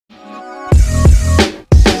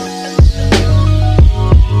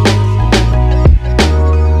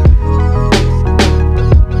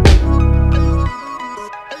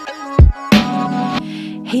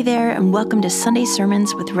and welcome to Sunday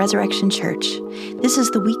Sermons with Resurrection Church. This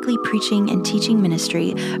is the weekly preaching and teaching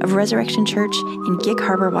ministry of Resurrection Church in Gig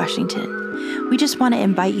Harbor, Washington. We just want to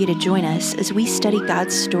invite you to join us as we study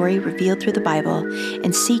God's story revealed through the Bible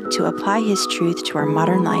and seek to apply His truth to our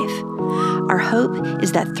modern life. Our hope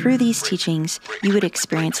is that through these teachings, you would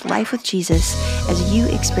experience life with Jesus as you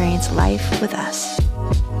experience life with us.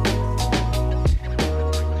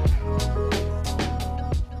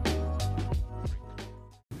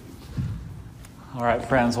 All right,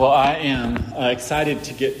 friends. Well, I am excited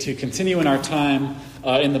to get to continue in our time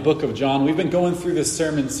in the book of John. We've been going through this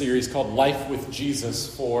sermon series called Life with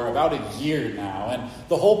Jesus for about a year now. And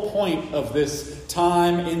the whole point of this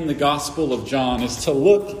time in the Gospel of John is to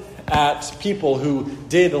look at people who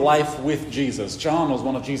did life with Jesus. John was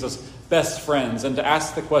one of Jesus' best friends. And to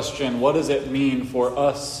ask the question, what does it mean for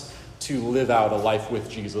us to live out a life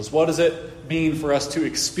with Jesus? What does it mean for us to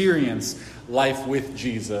experience life with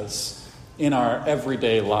Jesus in our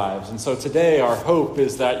everyday lives? And so today our hope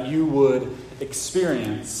is that you would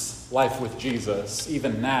experience life with Jesus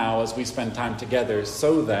even now as we spend time together,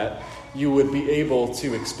 so that you would be able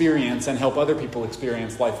to experience and help other people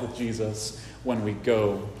experience life with Jesus when we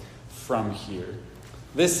go from here.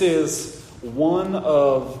 This is one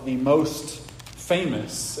of the most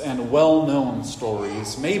famous and well-known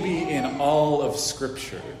stories, maybe in all of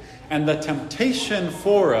Scripture. And the temptation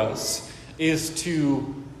for us is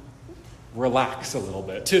to relax a little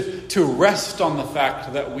bit, to rest on the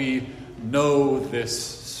fact that we know this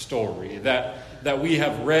story, that we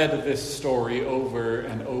have read this story over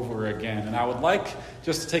and over again. And I would like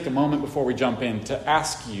just to take a moment before we jump in to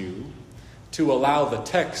ask you to allow the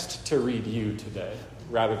text to read you today,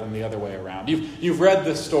 rather than the other way around. You've read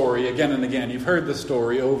this story again and again. You've heard the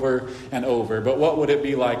story over and over. But what would it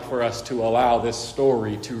be like for us to allow this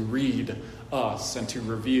story to read us and to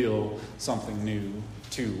reveal something new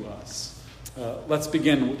to us? Let's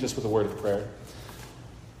begin just with a word of prayer.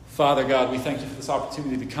 Father God, we thank you for this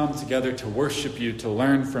opportunity to come together, to worship you, to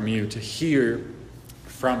learn from you, to hear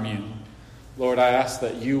from you. Lord, I ask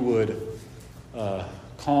that you would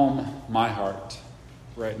calm my heart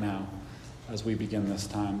right now as we begin this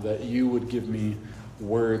time, that you would give me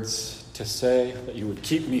words to say, that you would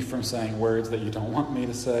keep me from saying words that you don't want me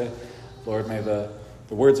to say. Lord, may the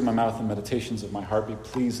words of my mouth and meditations of my heart be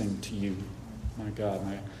pleasing to you, my God,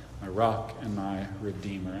 my rock and my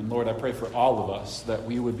redeemer. And Lord, I pray for all of us that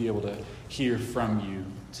we would be able to hear from you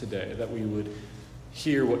today, that we would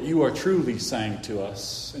hear what you are truly saying to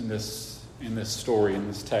us in this story, in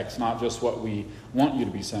this text, not just what we want you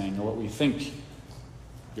to be saying or what we think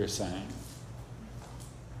you're saying.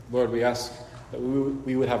 Lord, we ask that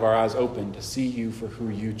we would have our eyes open to see you for who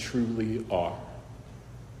you truly are,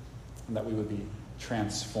 and that we would be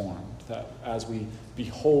transformed, that as we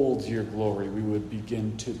behold your glory, we would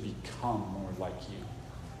begin to become more like you.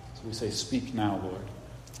 So we say, speak now, Lord,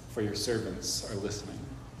 for your servants are listening.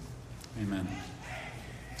 Amen.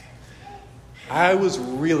 I was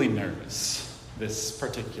really nervous this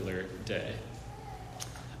particular day.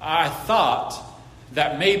 I thought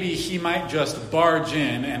that maybe he might just barge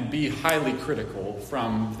in and be highly critical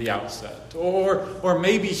from the outset. Or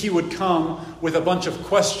maybe he would come with a bunch of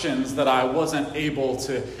questions that I wasn't able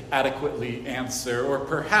to adequately answer. Or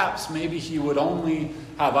perhaps maybe he would only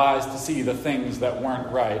have eyes to see the things that weren't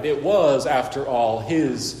right. It was, after all,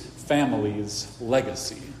 his family's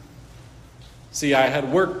legacy. See, I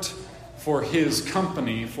had worked for his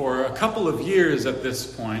company for a couple of years at this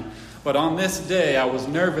point. But on this day, I was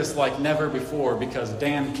nervous like never before because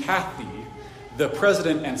Dan Cathy, the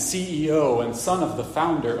president and CEO and son of the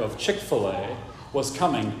founder of Chick-fil-A, was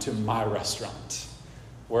coming to my restaurant,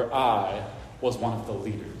 where I was one of the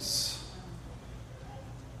leaders.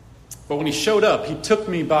 But when he showed up, he took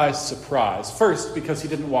me by surprise. First, because he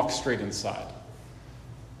didn't walk straight inside.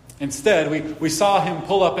 Instead, we saw him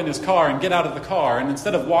pull up in his car and get out of the car, and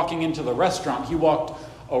instead of walking into the restaurant, he walked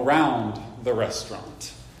around the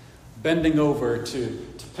restaurant, bending over to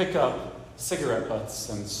pick up cigarette butts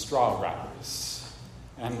and straw wrappers.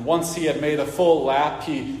 And once he had made a full lap,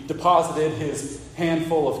 he deposited his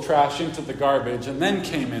handful of trash into the garbage and then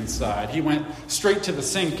came inside. He went straight to the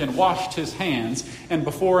sink and washed his hands. And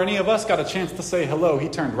before any of us got a chance to say hello, he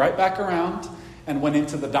turned right back around and went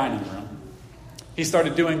into the dining room. He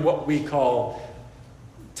started doing what we call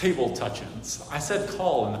table touch-ins. I said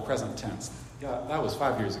call in the present tense. Yeah, that was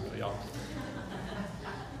 5 years ago, y'all.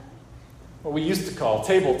 What we used to call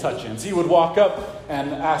table touch-ins. He would walk up and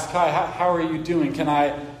ask, hi, how are you doing? Can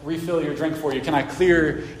I refill your drink for you? Can I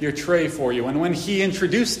clear your tray for you? And when he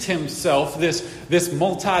introduced himself, this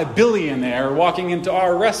multi-billionaire walking into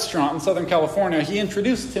our restaurant in Southern California, he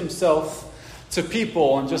introduced himself to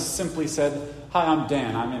people and just simply said, "Hi, I'm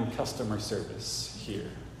Dan. I'm in customer service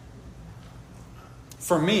here."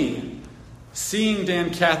 For me, seeing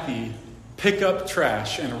Dan Cathy pick up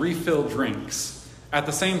trash and refill drinks at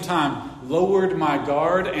the same time lowered my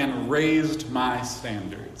guard and raised my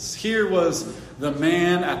standards. Here was the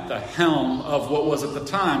man at the helm of what was at the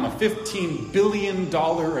time a $15 billion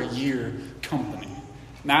a year company.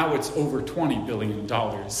 Now it's over $20 billion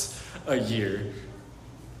a year,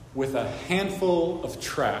 with a handful of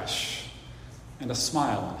trash and a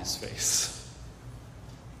smile on his face.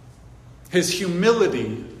 His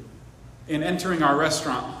humility in entering our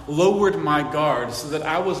restaurant lowered my guard so that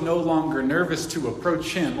I was no longer nervous to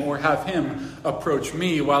approach him or have him approach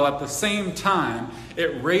me, while at the same time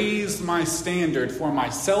it raised my standard for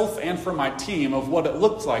myself and for my team of what it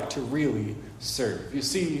looked like to really serve. You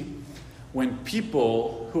see, when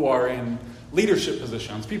people who are in leadership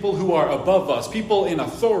positions, people who are above us, people in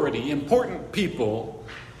authority, important people,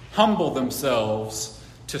 humble themselves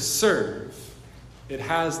to serve, it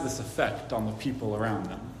has this effect on the people around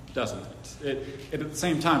them, doesn't it? It at the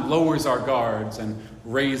same time lowers our guards and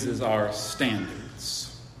raises our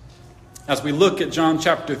standards. As we look at John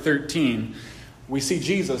chapter 13, we see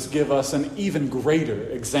Jesus give us an even greater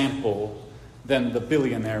example than the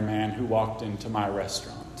billionaire man who walked into my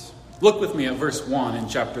restaurant. Look with me at verse 1 in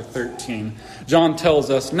chapter 13. John tells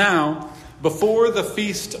us, "Now, before the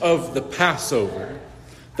feast of the Passover,"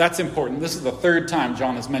 that's important. This is the third time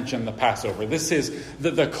John has mentioned the Passover. This is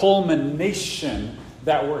the culmination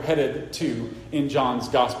that we're headed to in John's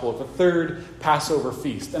gospel, the third Passover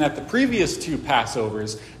feast. And at the previous two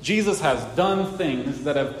Passovers, Jesus has done things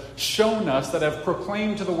that have shown us, that have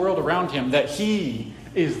proclaimed to the world around him that he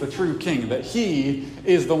is the true king, that he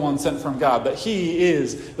is the one sent from God, that he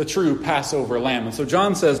is the true Passover lamb. And so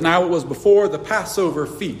John says, now it was before the Passover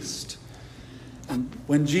feast, and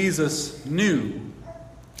when Jesus knew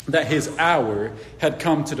that his hour had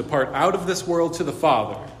come to depart out of this world to the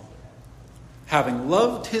Father, having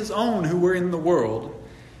loved his own who were in the world,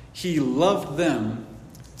 he loved them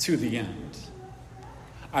to the end.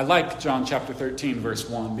 I like John chapter 13, verse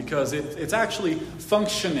 1, because it's actually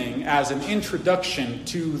functioning as an introduction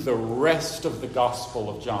to the rest of the Gospel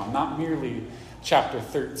of John, not merely chapter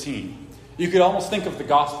 13. You could almost think of the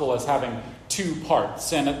Gospel as having two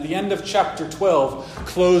parts, and at the end of chapter 12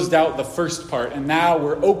 closed out the first part, and now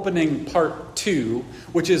we're opening part 2,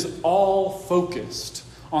 which is all focused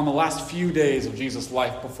on the last few days of Jesus'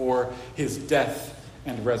 life before his death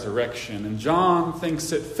and resurrection. And John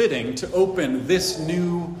thinks it fitting to open this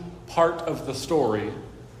new part of the story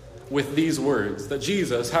with these words, that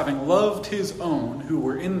Jesus, having loved his own who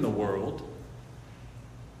were in the world,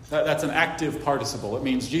 that's an active participle. It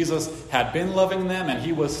means Jesus had been loving them and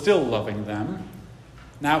he was still loving them.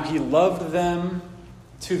 Now he loved them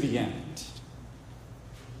to the end.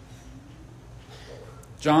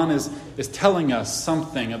 John is telling us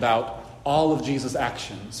something about all of Jesus'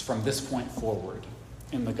 actions from this point forward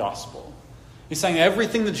in the gospel. He's saying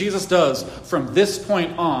everything that Jesus does from this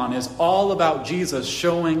point on is all about Jesus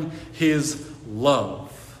showing his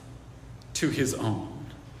love to his own.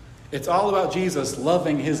 It's all about Jesus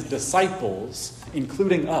loving his disciples,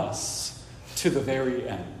 including us, to the very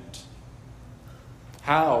end.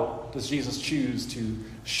 How does Jesus choose to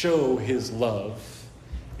show his love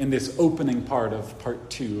in this opening part of part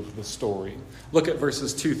 2 of the story? Look at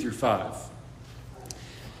verses 2 through 5. It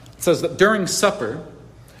says that during supper,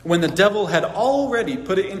 when the devil had already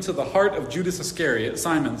put it into the heart of Judas Iscariot,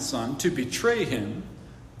 Simon's son, to betray him,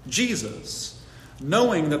 Jesus,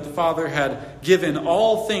 knowing that the Father had given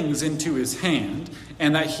all things into his hand,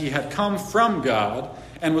 and that he had come from God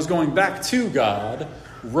and was going back to God,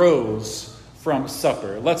 rose from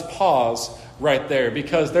supper. Let's pause right there,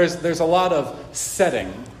 because there's a lot of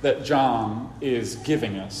setting that John is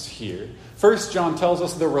giving us here. First, John tells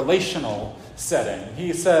us the relational setting.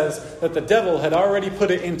 He says that the devil had already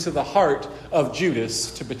put it into the heart of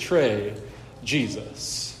Judas to betray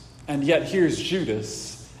Jesus. And yet here's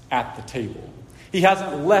Judas at the table. He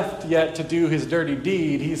hasn't left yet to do his dirty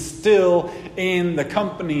deed. He's still in the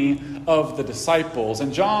company of the disciples.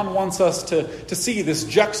 And John wants us to see this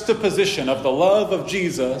juxtaposition of the love of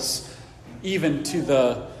Jesus even to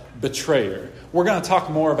the betrayer. We're going to talk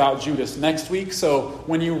more about Judas next week. So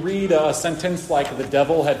when you read a sentence like the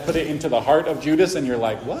devil had put it into the heart of Judas and you're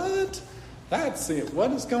like, what? That's it.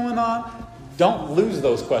 What is going on? Don't lose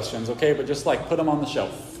those questions, okay? But just put them on the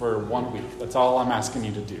shelf for 1 week. That's all I'm asking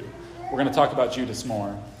you to do. We're going to talk about Judas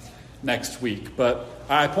more next week. But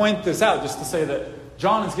I point this out just to say that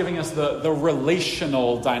John is giving us the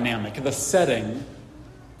relational dynamic, the setting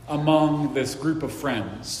among this group of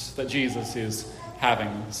friends that Jesus is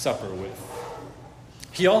having supper with.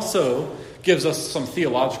 He also gives us some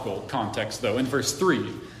theological context, though. In verse 3,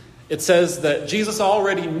 it says that Jesus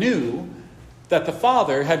already knew that the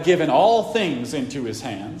Father had given all things into his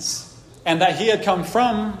hands, and that he had come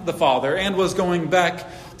from the Father and was going back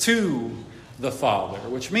to the Father,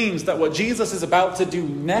 which means that what Jesus is about to do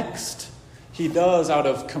next, he does out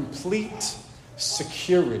of complete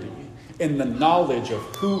security in the knowledge of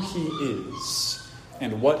who he is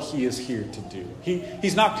and what he is here to do.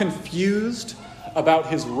 He's not confused about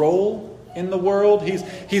his role in the world.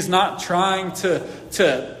 He's not trying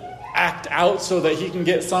to act out so that he can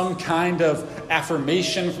get some kind of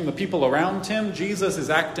affirmation from the people around him. Jesus is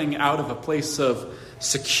acting out of a place of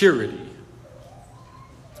security.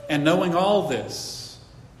 And knowing all this,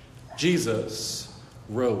 Jesus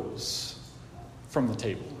rose from the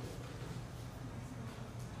table.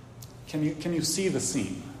 Can you see the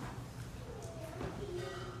scene?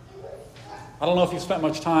 I don't know if you spent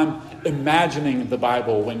much time imagining the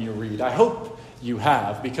Bible when you read. I hope you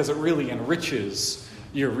have, because it really enriches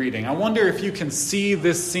your reading. I wonder if you can see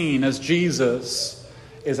this scene as Jesus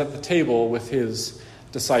is at the table with his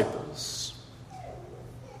disciples.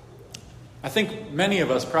 I think many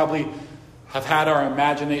of us probably have had our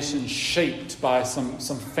imagination shaped by some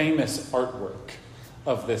famous artwork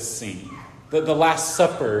of this scene. The Last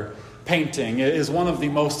Supper painting is one of the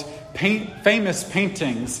most famous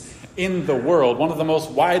paintings in the world, one of the most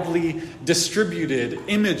widely distributed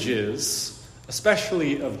images,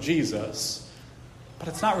 especially of Jesus. But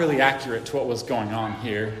it's not really accurate to what was going on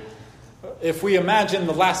here. If we imagine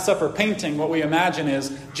the Last Supper painting, what we imagine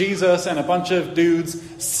is Jesus and a bunch of dudes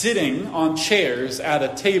sitting on chairs at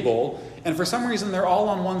a table, and for some reason they're all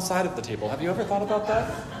on one side of the table. Have you ever thought about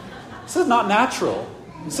that? This is not natural.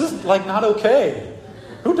 This is not okay.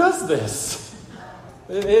 Who does this?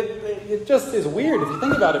 It just is weird if you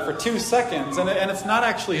think about it for 2 seconds, and it's not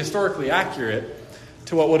actually historically accurate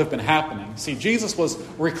to what would have been happening. See, Jesus was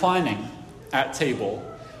reclining at table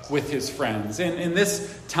with his friends. In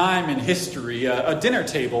this time in history, a dinner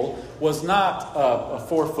table was not a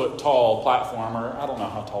 4-foot tall platform, or I don't know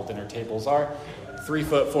how tall dinner tables are, 3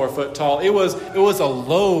 foot, 4 foot tall. It was a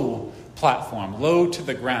low platform, low to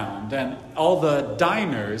the ground, and all the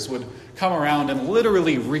diners would come around and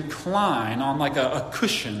literally recline on like a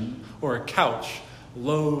cushion or a couch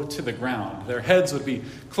low to the ground. Their heads would be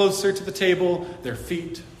closer to the table, their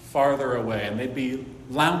feet farther away, and they'd be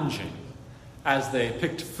lounging as they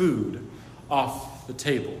picked food off the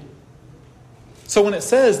table. So when it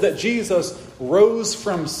says that Jesus rose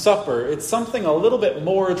from supper, it's something a little bit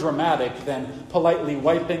more dramatic than politely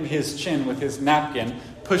wiping his chin with his napkin,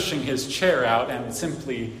 pushing his chair out, and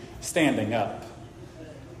simply standing up.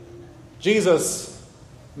 Jesus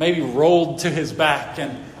maybe rolled to his back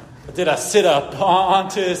and did a sit-up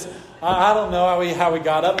onto his... I don't know how he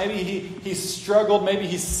got up. Maybe he struggled. Maybe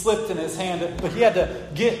he slipped in his hand. But he had to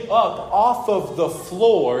get up off of the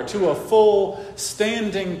floor to a full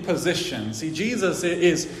standing position. See, Jesus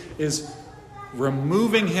is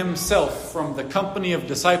removing himself from the company of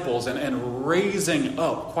disciples and raising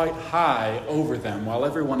up quite high over them while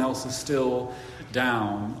everyone else is still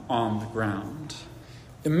down on the ground.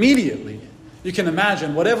 Immediately, you can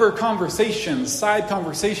imagine whatever side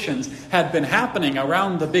conversations had been happening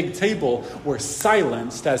around the big table were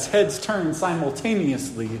silenced as heads turned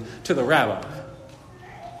simultaneously to the rabbi.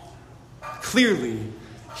 Clearly,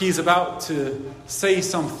 he's about to say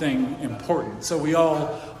something important, so we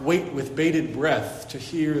all wait with bated breath to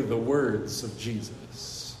hear the words of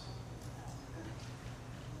Jesus.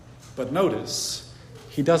 But notice,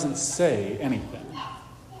 he doesn't say anything.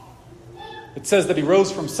 It says that he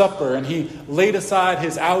rose from supper and he laid aside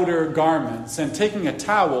his outer garments and taking a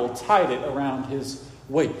towel tied it around his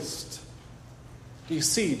waist. Do you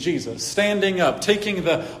see Jesus standing up, taking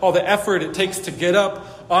all the effort it takes to get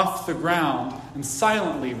up off the ground and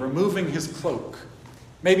silently removing his cloak,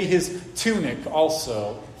 maybe his tunic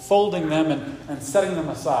also, folding them and setting them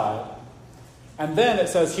aside. And then it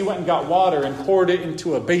says he went and got water and poured it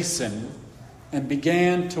into a basin and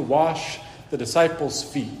began to wash the disciples'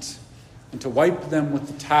 feet and to wipe them with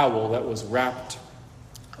the towel that was wrapped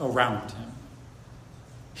around him.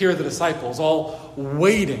 Here are the disciples all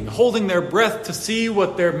waiting, holding their breath to see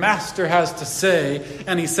what their master has to say,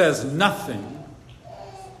 and he says nothing.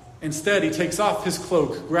 Instead, he takes off his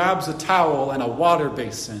cloak, grabs a towel and a water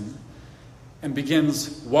basin, and begins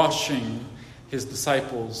washing his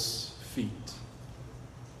disciples' feet.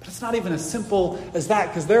 But it's not even as simple as that,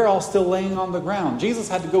 because they're all still laying on the ground. Jesus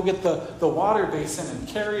had to go get the water basin and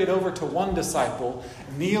carry it over to one disciple,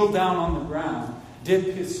 kneel down on the ground, dip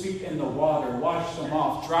his feet in the water, wash them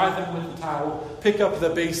off, dry them with the towel, pick up the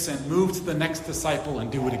basin, move to the next disciple,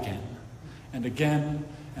 and do it again. and again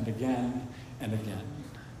and again and again.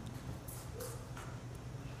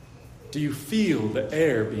 Do you feel the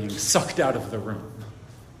air being sucked out of the room?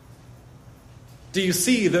 Do you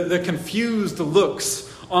see the confused looks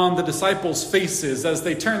on the disciples' faces as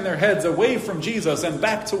they turn their heads away from Jesus and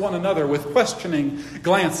back to one another with questioning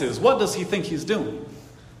glances? What does he think he's doing?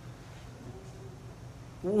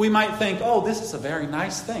 We might think, oh, this is a very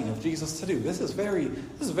nice thing of Jesus to do. This is very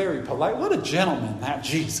polite. What a gentleman, that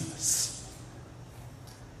Jesus.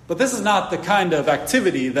 But this is not the kind of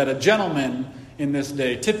activity that a gentleman in this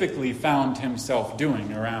day typically found himself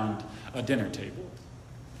doing around a dinner table.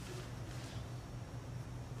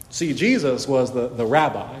 See, Jesus was the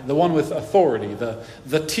rabbi, the one with authority,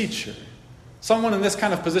 the teacher. Someone in this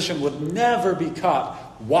kind of position would never be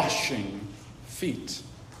caught washing feet.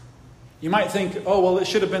 You might think, oh, well, it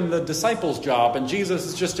should have been the disciples' job, and Jesus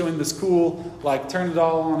is just doing this cool, turn it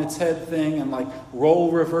all on its head thing, and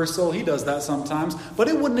role reversal. He does that sometimes. But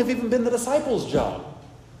it wouldn't have even been the disciples' job.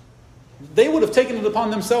 They would have taken it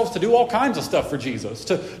upon themselves to do all kinds of stuff for Jesus,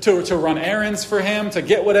 to run errands for him, to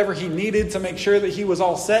get whatever he needed to make sure that he was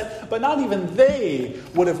all set. But not even they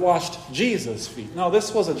would have washed Jesus' feet. No,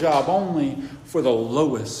 this was a job only for the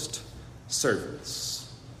lowest servants.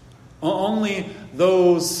 Only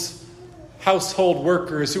those household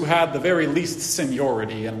workers who had the very least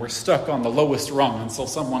seniority and were stuck on the lowest rung until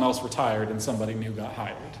someone else retired and somebody new got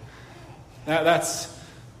hired. That's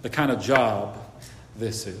the kind of job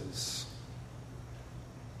this is.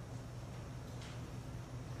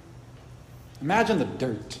 Imagine the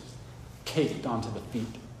dirt caked onto the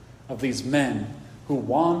feet of these men who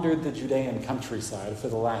wandered the Judean countryside for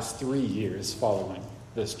the last 3 years following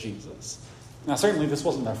this Jesus. Now, certainly this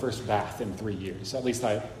wasn't their first bath in 3 years. At least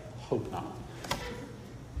I hope not.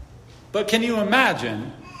 But can you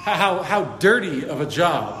imagine how dirty of a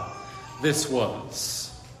job this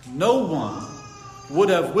was? No one would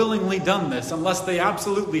have willingly done this unless they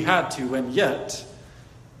absolutely had to, and yet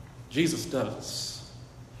Jesus does.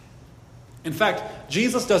 In fact,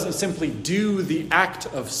 Jesus doesn't simply do the act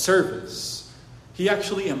of service. He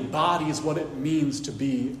actually embodies what it means to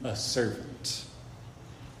be a servant.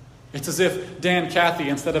 It's as if Dan Cathy,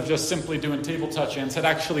 instead of just simply doing table touch-ins, had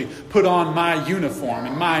actually put on my uniform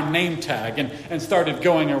and my name tag and started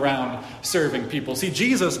going around serving people. See,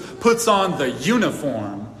 Jesus puts on the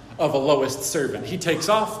uniform of a lowest servant. He takes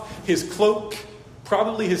off his cloak,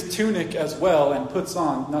 probably his tunic as well, and puts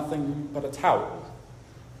on nothing but a towel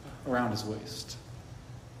around his waist.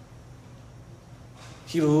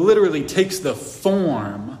 He literally takes the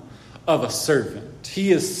form of a servant.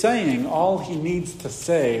 He is saying all he needs to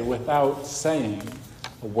say without saying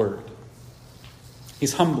a word.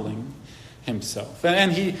 He's humbling himself.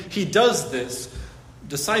 And he does this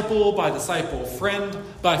disciple by disciple, friend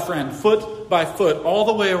by friend, foot by foot, all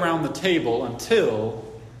the way around the table until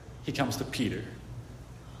he comes to Peter.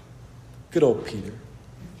 Good old Peter.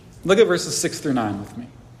 Look at verses 6 through 9 with me.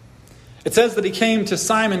 It says that he came to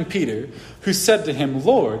Simon Peter, who said to him,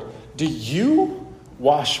 Lord, do you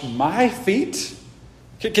wash my feet?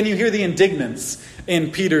 Can you hear the indignance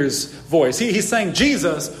in Peter's voice? He's saying,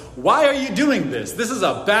 Jesus, why are you doing this? This is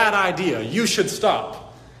a bad idea. You should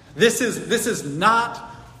stop. This is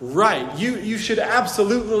not right. You should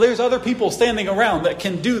absolutely, there's other people standing around that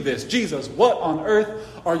can do this. Jesus, what on earth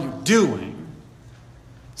are you doing?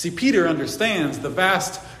 See, Peter understands the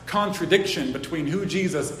vast contradiction between who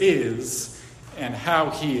Jesus is and how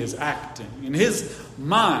he is acting. In his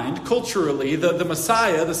mind, culturally, the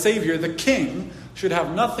Messiah, the Savior, the King, should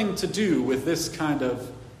have nothing to do with this kind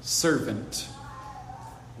of servant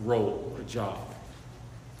role or job.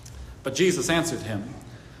 But Jesus answered him,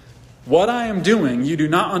 what I am doing you do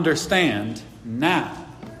not understand now,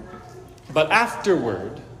 but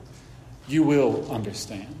afterward you will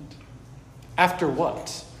understand. After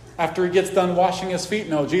what? After he gets done washing his feet?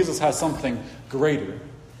 No, Jesus has something greater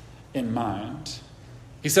in mind.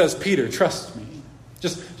 He says, Peter, trust me.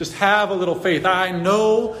 Just have a little faith. I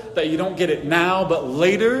know that you don't get it now, but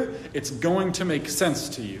later it's going to make sense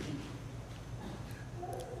to you.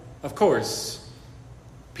 Of course,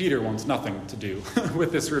 Peter wants nothing to do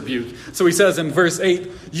with this rebuke. So he says in verse 8,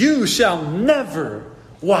 you shall never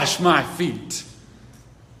wash my feet.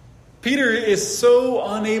 Peter is so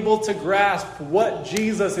unable to grasp what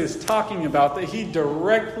Jesus is talking about that he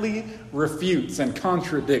directly refutes and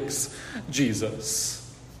contradicts Jesus.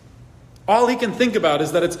 All he can think about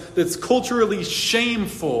is that it's culturally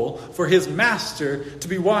shameful for his master to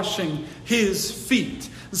be washing his feet.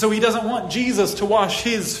 So he doesn't want Jesus to wash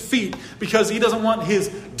his feet because he doesn't want his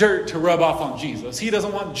dirt to rub off on Jesus. He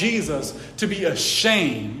doesn't want Jesus to be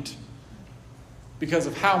ashamed because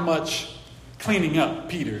of how much cleaning up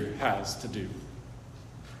Peter has to do.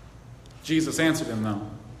 Jesus answered him, though,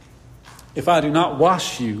 "If I do not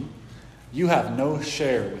wash you, you have no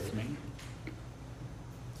share with me."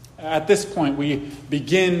 At this point, we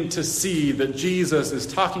begin to see that Jesus is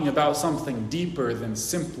talking about something deeper than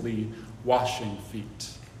simply washing feet.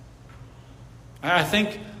 I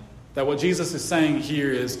think that what Jesus is saying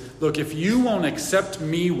here is, look, if you won't accept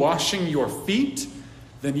me washing your feet,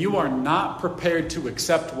 then you are not prepared to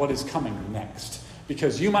accept what is coming next.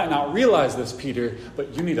 Because you might not realize this, Peter,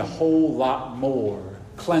 but you need a whole lot more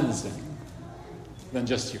cleansing than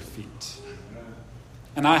just your feet.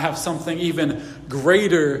 And I have something even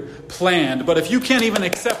greater planned. But if you can't even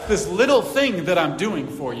accept this little thing that I'm doing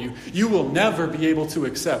for you, you will never be able to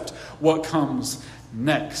accept what comes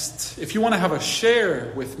next. If you want to have a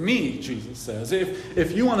share with me, Jesus says,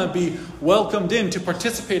 if you want to be welcomed in to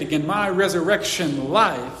participating in my resurrection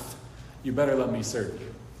life, you better let me serve you.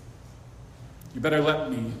 You better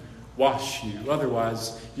let me wash you.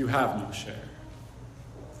 Otherwise, you have no share.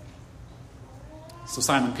 So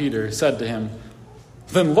Simon Peter said to him,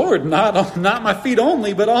 "Then Lord, not my feet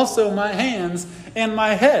only, but also my hands and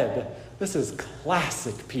my head." This is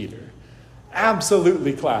classic Peter.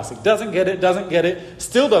 Absolutely classic. Doesn't get it,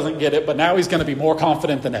 still doesn't get it, but now he's going to be more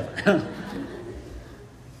confident than ever.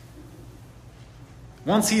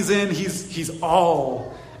 Once he's in, he's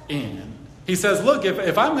all in. He says, look,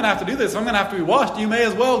 if I'm going to have to do this, if I'm going to have to be washed, you may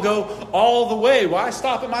as well go all the way. Why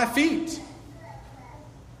stop at my feet?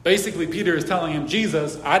 Basically, Peter is telling him,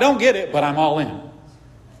 Jesus, I don't get it, but I'm all in.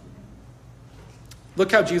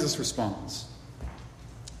 Look how Jesus responds.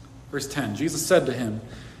 Verse 10, Jesus said to him,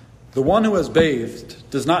 "The one who has bathed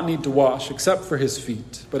does not need to wash except for his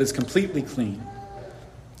feet, but is completely clean.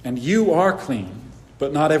 And you are clean,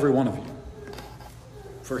 but not every one of you."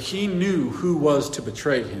 For he knew who was to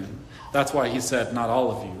betray him. That's why he said, not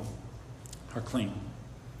all of you are clean.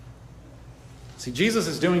 See, Jesus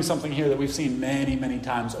is doing something here that we've seen many, many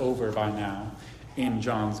times over by now in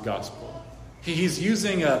John's gospel. He's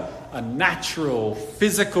using a natural,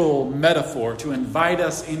 physical metaphor to invite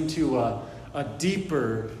us into a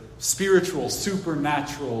deeper, spiritual,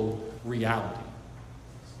 supernatural reality.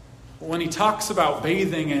 When he talks about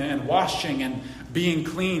bathing and washing and being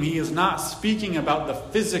clean, he is not speaking about the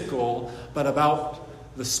physical, but about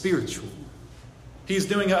the spiritual. He's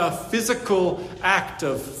doing a physical act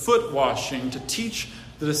of foot washing to teach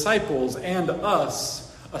the disciples and us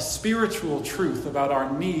a spiritual truth about our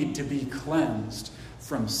need to be cleansed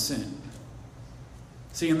from sin.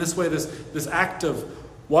 See, in this way, this act of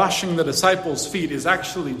washing the disciples' feet is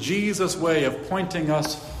actually Jesus' way of pointing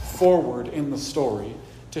us forward in the story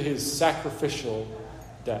to his sacrificial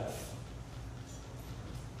death.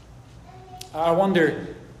 I wonder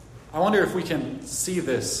if we can see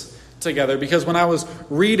this together, because when I was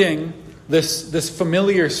reading this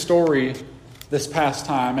familiar story this past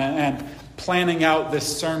time and planning out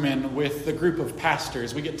this sermon with the group of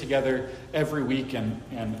pastors, we get together every week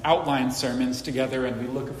and outline sermons together, and we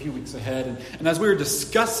look a few weeks ahead. And as we were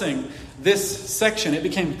discussing this section, it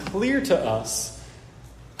became clear to us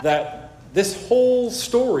that this whole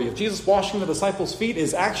story of Jesus washing the disciples' feet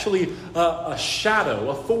is actually a shadow,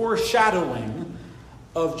 a foreshadowing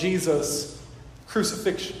of Jesus'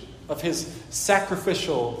 crucifixion, of his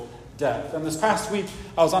sacrificial death. And this past week,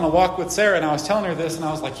 I was on a walk with Sarah, and I was telling her this, and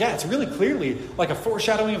I was like, yeah, it's really clearly like a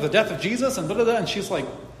foreshadowing of the death of Jesus, and blah, blah, blah. And she's like,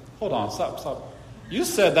 hold on, stop. You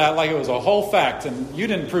said that like it was a whole fact, and you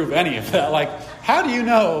didn't prove any of that. Like, how do you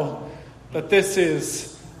know that this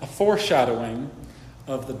is a foreshadowing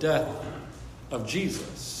of the death of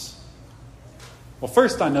Jesus? Well,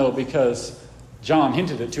 first I know because John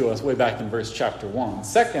hinted it to us way back in chapter 1.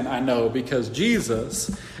 Second, I know because Jesus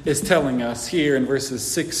is telling us here in verses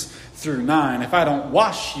 6 through 9, if I don't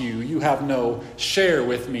wash you, you have no share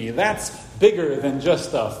with me. That's bigger than just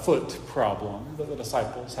a foot problem that the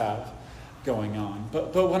disciples have going on.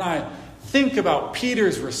 But when I think about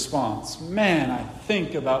Peter's response, man, I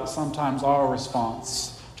think about sometimes our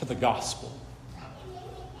response to the gospel.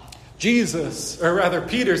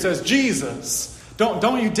 Peter says, Jesus,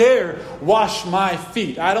 don't you dare wash my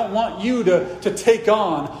feet. I don't want you to take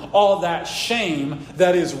on all that shame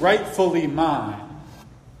that is rightfully mine.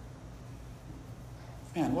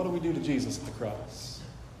 Man, what do we do to Jesus at the cross?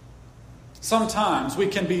 Sometimes we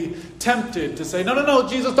can be tempted to say, no,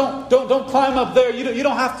 Jesus, don't climb up there. You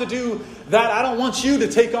don't have to do that. I don't want you to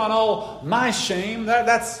take on all my shame.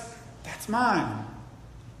 That's mine.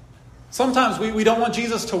 Sometimes we don't want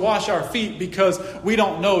Jesus to wash our feet because we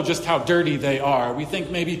don't know just how dirty they are. We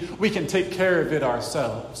think maybe we can take care of it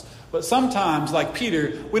ourselves. But sometimes, like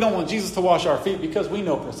Peter, we don't want Jesus to wash our feet because we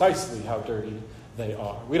know precisely how dirty they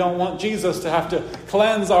are. We don't want Jesus to have to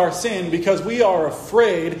cleanse our sin because we are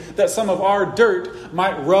afraid that some of our dirt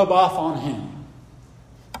might rub off on him.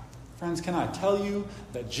 Friends, can I tell you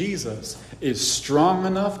that Jesus is strong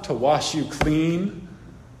enough to wash you clean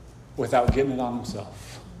without getting it on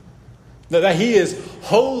himself? That he is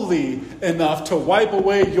holy enough to wipe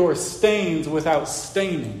away your stains without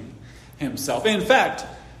staining himself. In fact,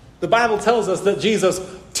 the Bible tells us that Jesus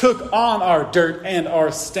took on our dirt and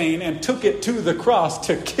our stain and took it to the cross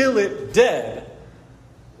to kill it dead.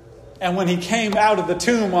 And when he came out of the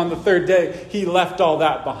tomb on the third day, he left all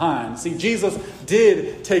that behind. See, Jesus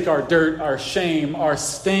did take our dirt, our shame, our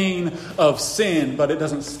stain of sin, but it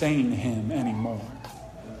doesn't stain him anymore.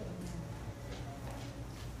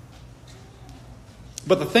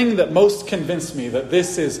 But the thing that most convinced me that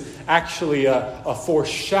this is actually a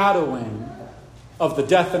foreshadowing of the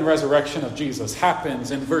death and resurrection of Jesus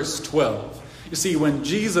happens in verse 12. You see, when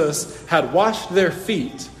Jesus had washed their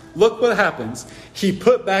feet, look what happens. He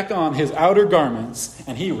put back on his outer garments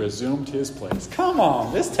and he resumed his place. Come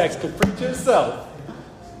on, this text could preach itself.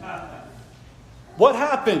 What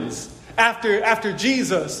happens after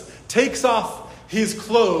Jesus takes off his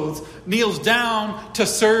clothes, kneels down to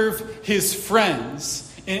serve his friends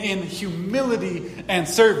in humility and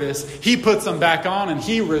service? He puts them back on and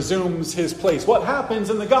he resumes his place. What happens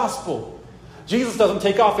in the gospel? Jesus doesn't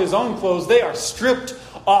take off his own clothes. They are stripped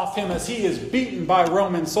off him as he is beaten by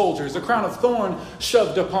Roman soldiers. A crown of thorn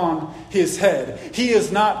shoved upon his head. He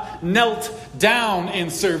is not knelt down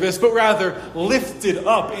in service, but rather lifted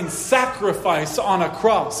up in sacrifice on a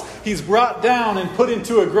cross. He's brought down and put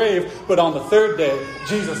into a grave, but on the third day,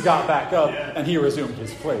 Jesus got back up and he resumed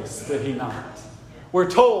his place. Did he not? We're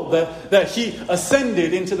told that he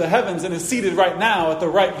ascended into the heavens and is seated right now at the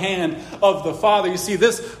right hand of the Father. You see,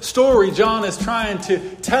 this story, John is trying to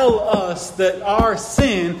tell us that our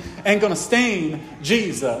sin ain't going to stain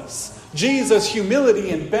Jesus. Jesus'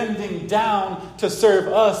 humility and bending down to serve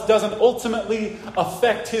us doesn't ultimately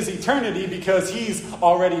affect his eternity because he's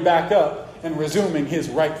already back up and resuming his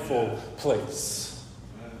rightful place.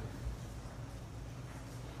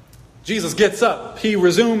 Jesus gets up, he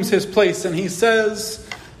resumes his place, and he says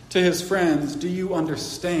to his friends, "Do you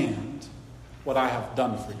understand what I have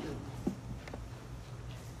done for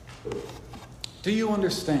you? Do you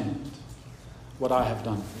understand what I have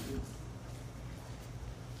done for you?"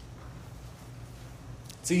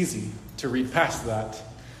 It's easy to read past that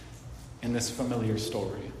in this familiar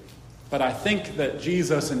story. But I think that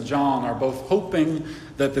Jesus and John are both hoping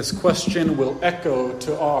that this question will echo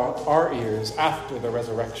to our ears after the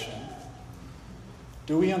resurrection.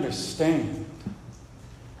 Do we understand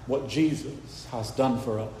what Jesus has done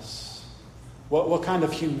for us? What kind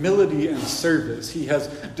of humility and service he has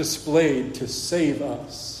displayed to save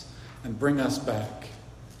us and bring us back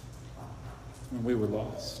when we were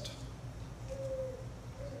lost?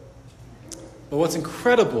 But what's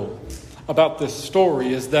incredible about this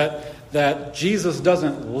story is that Jesus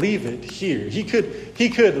doesn't leave it here. He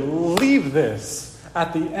could leave this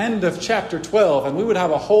at the end of chapter 12, and we would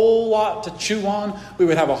have a whole lot to chew on. We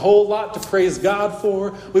would have a whole lot to praise God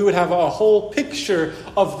for. We would have a whole picture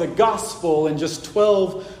of the gospel in just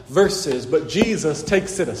 12 verses. But Jesus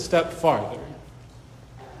takes it a step farther.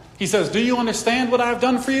 He says, "Do you understand what I have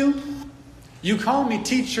done for you? You call me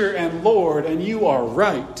teacher and Lord, and you are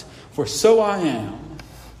right, for so I am.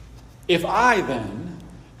 If I then,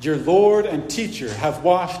 your Lord and teacher, have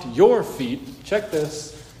washed your feet," check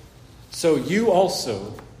this, "so you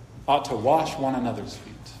also ought to wash one another's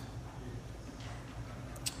feet.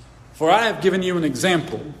 For I have given you an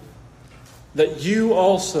example that you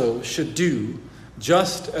also should do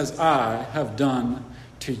just as I have done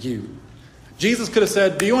to you." Jesus could have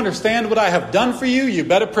said, "Do you understand what I have done for you? You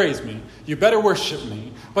better praise me. You better worship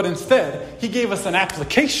me." But instead, he gave us an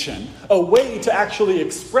application, a way to actually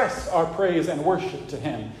express our praise and worship to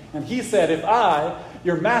him. And he said, "If I,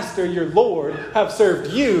 your master, your Lord, have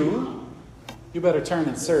served you, you better turn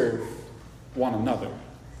and serve one another."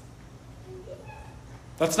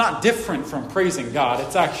 That's not different from praising God.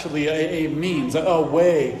 It's actually a means, a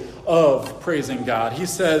way of praising God. He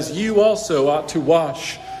says, "You also ought to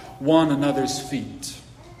wash one another's feet."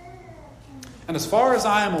 And as far as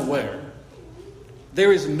I am aware,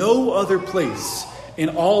 there is no other place in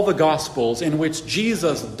all the Gospels in which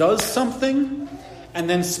Jesus does something and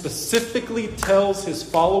then specifically tells his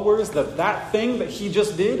followers that that thing that he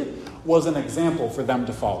just did was an example for them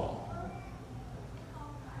to follow.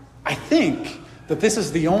 I think that this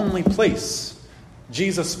is the only place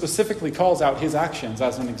Jesus specifically calls out his actions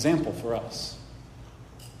as an example for us.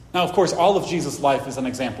 Now, of course, all of Jesus' life is an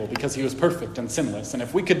example because he was perfect and sinless. And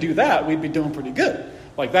if we could do that, we'd be doing pretty good.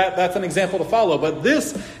 Like that's an example to follow. But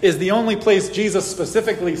this is the only place Jesus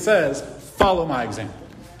specifically says, follow my example.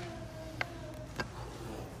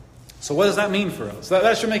 So what does that mean for us?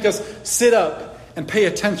 That should make us sit up and pay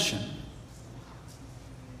attention.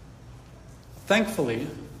 Thankfully,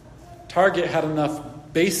 Target had enough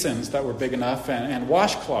basins that were big enough and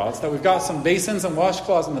washcloths that we've got some basins and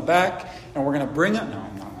washcloths in the back, and we're going to bring it. No,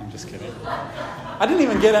 I'm not. I'm just kidding. I didn't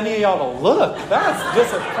even get any of y'all to look. That's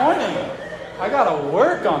disappointing. I got to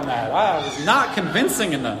work on that. I was not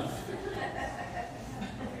convincing enough.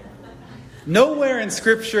 Nowhere in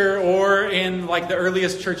Scripture or in like the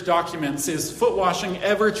earliest church documents is foot washing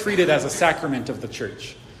ever treated as a sacrament of the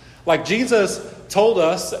church. Like Jesus told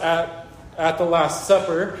us at the Last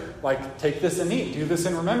Supper, like, take this and eat. Do this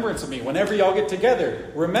in remembrance of me. Whenever y'all get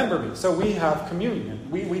together, remember me. So we have communion.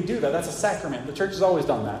 We do that. That's a sacrament. The church has always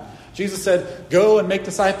done that. Jesus said, go and make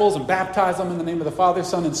disciples and baptize them in the name of the Father,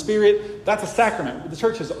 Son, and Spirit. That's a sacrament. The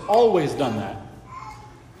church has always done that.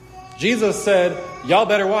 Jesus said, y'all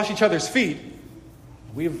better wash each other's feet.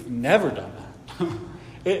 We've never done that.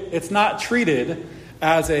 It's not treated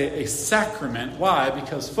as a sacrament. Why?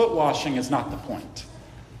 Because foot washing is not the point.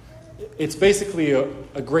 It's basically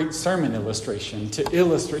a great sermon illustration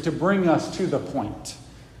to bring us to the point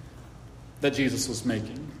that Jesus was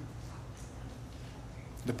making.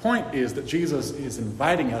 The point is that Jesus is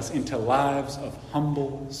inviting us into lives of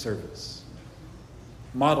humble service,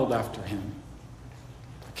 modeled after him.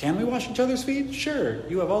 Can we wash each other's feet? Sure.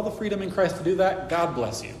 You have all the freedom in Christ to do that. God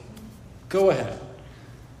bless you. Go ahead.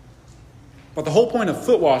 But the whole point of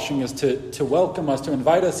foot washing is to welcome us, to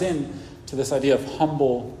invite us in to this idea of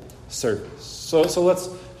humble service. So let's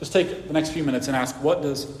just take the next few minutes and ask, what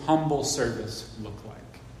does humble service look like?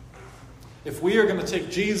 If we are going to take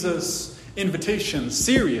Jesus' invitation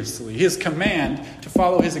seriously, his command to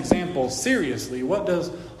follow his example seriously, what does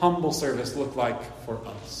humble service look like for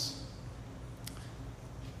us?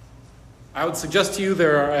 I would suggest to you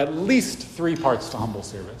there are at least 3 parts to humble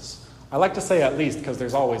service. I like to say at least because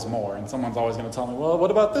there's always more, and someone's always going to tell me, well,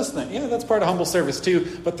 what about this thing? Yeah, that's part of humble service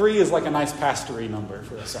too, but 3 is like a nice pastory number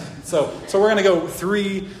for a sermon. So we're going to go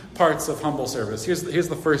 3 parts of humble service. Here's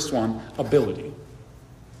the first one, ability.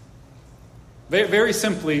 Very, very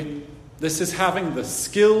simply, this is having the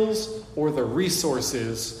skills or the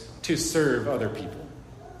resources to serve other people.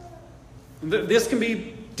 This can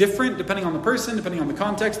be different depending on the person, depending on the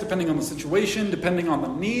context, depending on the situation, depending on the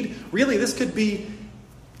need. Really, this could be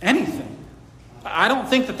anything. I don't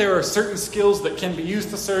think that there are certain skills that can be used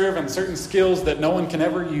to serve and certain skills that no one can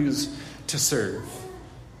ever use to serve.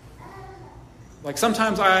 Like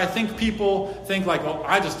sometimes I think people think like, well,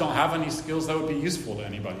 I just don't have any skills that would be useful to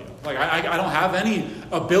anybody else. Like I don't have any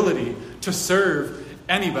ability to serve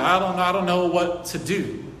anybody. I don't know what to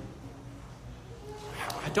do.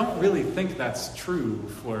 I don't really think that's true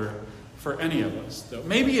for any of us, though.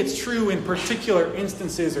 Maybe it's true in particular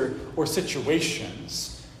instances or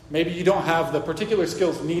situations. Maybe you don't have the particular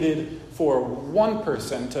skills needed for one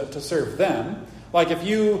person to serve them. Like if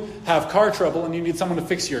you have car trouble and you need someone to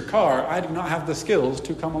fix your car, I do not have the skills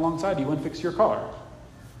to come alongside you and fix your car.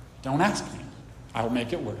 Don't ask me. I will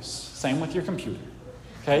make it worse. Same with your computer.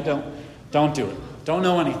 Okay? Don't do it. Don't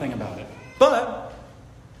know anything about it. But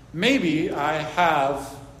maybe I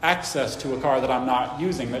have access to a car that I'm not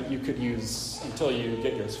using that you could use until you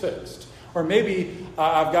get yours fixed. Or maybe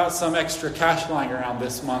I've got some extra cash lying around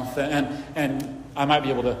this month and I might be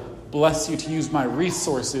able to bless you to use my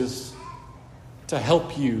resources to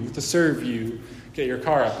help you, to serve you, get your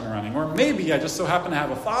car up and running. Or maybe I just so happen to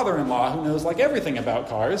have a father-in-law who knows like everything about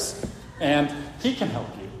cars and he can help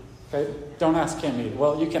you. Okay? Don't ask him either.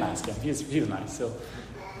 Well, you can ask him. He's nice.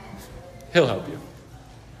 He'll help you.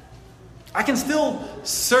 I can still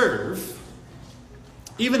serve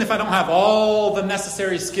even if I don't have all the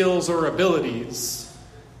necessary skills or abilities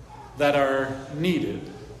that are needed.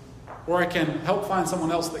 Or I can help find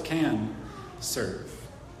someone else that can serve.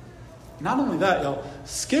 Not only that, y'all,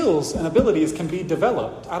 skills and abilities can be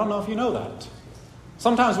developed. I don't know if you know that.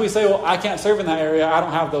 Sometimes we say, well, I can't serve in that area. I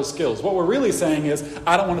don't have those skills. What we're really saying is,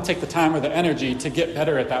 I don't want to take the time or the energy to get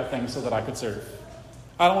better at that thing so that I could serve.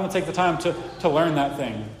 I don't want to take the time to learn that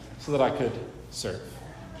thing so that I could serve.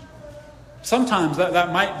 Sometimes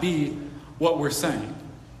that might be what we're saying.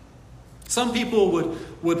 Some people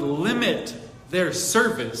would limit their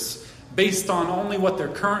service based on only what they're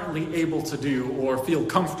currently able to do or feel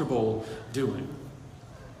comfortable doing.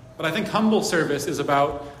 But I think humble service is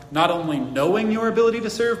about not only knowing your ability to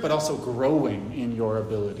serve, but also growing in your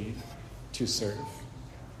ability to serve.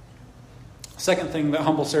 Second thing that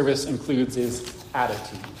humble service includes is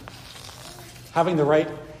attitude. Having the right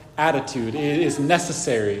attitude is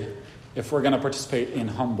necessary if we're going to participate in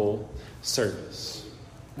humble service.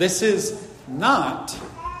 This is not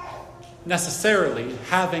necessarily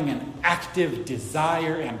having an active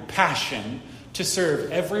desire and passion to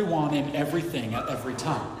serve everyone and everything at every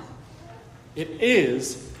time. It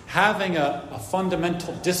is having a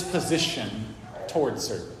fundamental disposition towards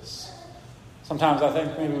service. Sometimes I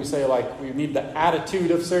think maybe we say we need the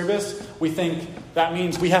attitude of service. We think that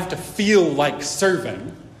means we have to feel like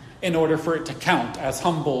serving in order for it to count as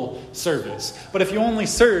humble service. But if you only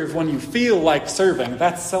serve when you feel like serving,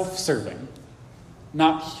 that's self-serving,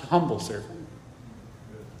 not humble serving.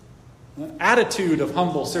 The attitude of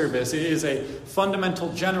humble service is a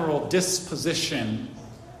fundamental general disposition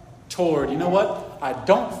toward, you know what, I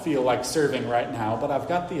don't feel like serving right now, but I've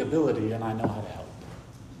got the ability and I know how to help.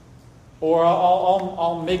 Or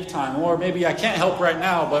I'll make time, or maybe I can't help right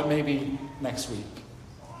now, but maybe next week.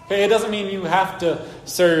 Okay, it doesn't mean you have to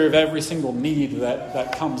serve every single need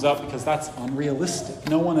that comes up, because that's unrealistic.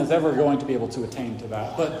 No one is ever going to be able to attain to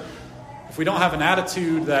that. But if we don't have an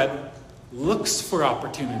attitude that looks for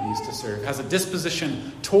opportunities to serve, has a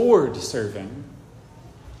disposition toward serving,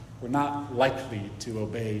 we're not likely to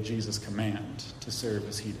obey Jesus' command to serve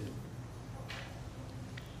as he did.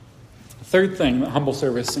 The third thing that humble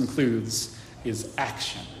service includes is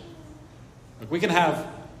action. We can have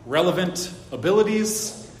relevant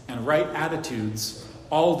abilities and right attitudes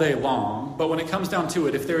all day long, but when it comes down to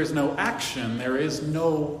it, if there is no action, there is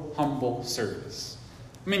no humble service.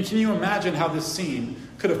 I mean, can you imagine how this scene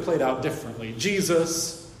could have played out differently?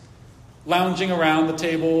 Jesus lounging around the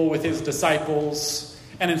table with his disciples,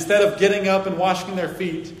 and instead of getting up and washing their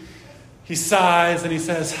feet, he sighs and he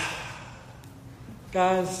says,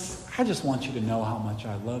 guys, I just want you to know how much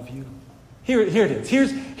I love you. Here it is.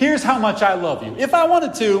 Here's how much I love you. If I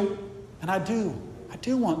wanted to, and I do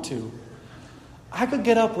want to, I could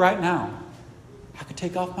get up right now. I could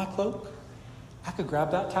take off my cloak. I could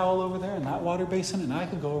grab that towel over there in that water basin, and I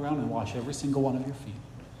could go around and wash every single one of your feet.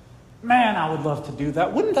 Man, I would love to do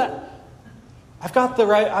that. Wouldn't that? I've got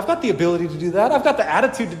the ability to do that. I've got the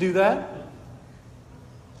attitude to do that.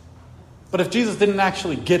 But if Jesus didn't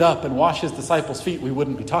actually get up and wash his disciples' feet, we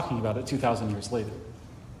wouldn't be talking about it 2,000 years later.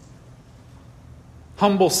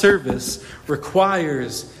 Humble service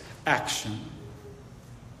requires action.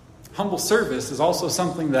 Humble service is also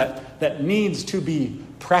something that needs to be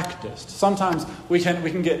practiced. Sometimes we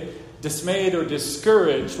can get dismayed or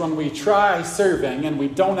discouraged when we try serving and we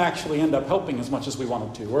don't actually end up helping as much as we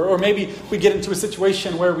wanted to. Or maybe we get into a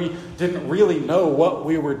situation where we didn't really know what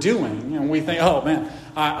we were doing and we think, oh man,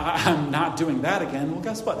 I'm not doing that again. Well,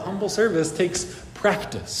 guess what? Humble service takes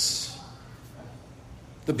practice.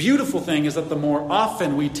 The beautiful thing is that the more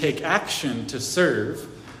often we take action to serve,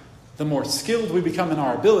 the more skilled we become in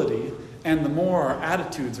our ability, and the more our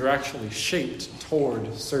attitudes are actually shaped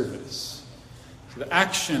toward service. So the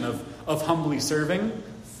action of humbly serving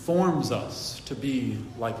forms us to be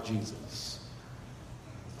like Jesus.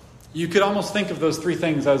 You could almost think of those three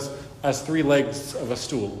things as three legs of a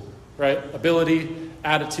stool, right? Ability,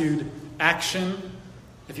 attitude, action.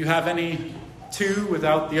 If you have any two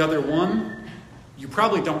without the other one, you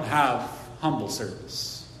probably don't have humble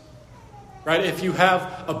service. Right? If you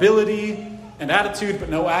have ability and attitude but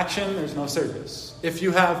no action, there's no service. If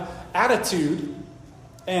you have attitude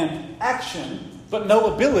and action but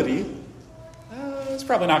no ability, there's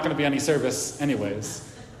probably not going to be any service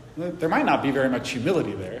anyways. There might not be very much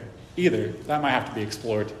humility there either. That might have to be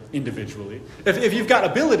explored individually. If you've got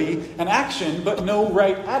ability and action but no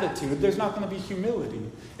right attitude, there's not going to be humility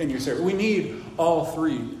in your service. We need all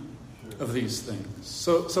three of these things.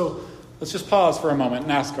 So let's just pause for a moment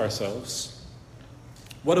and ask ourselves,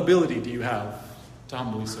 what ability do you have to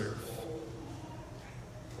humbly serve?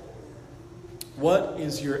 What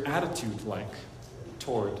is your attitude like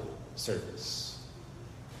toward service?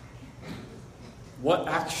 What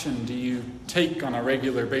action do you take on a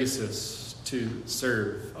regular basis to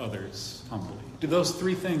serve others humbly? Do those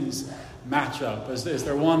three things match up? Is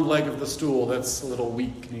there one leg of the stool that's a little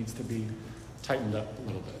weak, needs to be tightened up a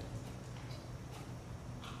little bit?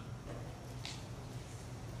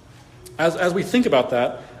 As we think about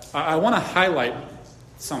that, I want to highlight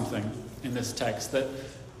something in this text that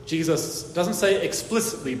Jesus doesn't say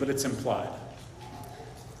explicitly, but it's implied.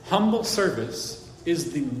 Humble service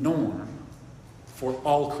is the norm for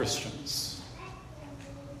all Christians.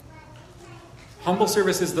 Humble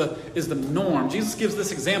service is the norm. Jesus gives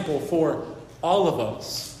this example for all of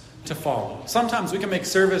us to follow. Sometimes we can make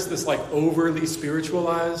service this overly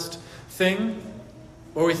spiritualized thing,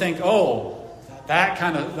 where we think,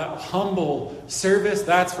 that humble service,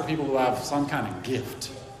 that's for people who have some kind of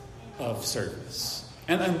gift of service.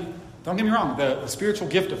 And don't get me wrong, the spiritual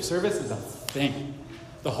gift of service is a thing.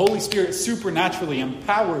 The Holy Spirit supernaturally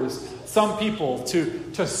empowers some people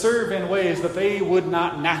to serve in ways that they would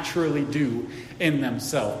not naturally do in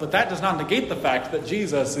themselves. But that does not negate the fact that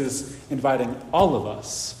Jesus is inviting all of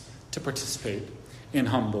us to participate in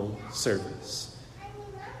humble service.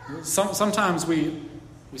 Sometimes we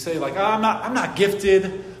say, like, I'm not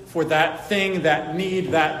gifted for that thing, that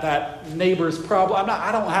need, that neighbor's problem.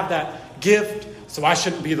 I don't have that gift, so I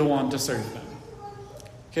shouldn't be the one to serve them.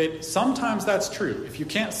 Okay, sometimes that's true. If you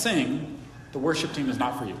can't sing, the worship team is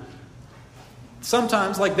not for you.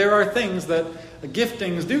 Sometimes, like, there are things that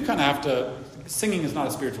giftings do kind of have to... Singing is not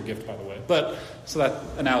a spiritual gift, by the way, but so that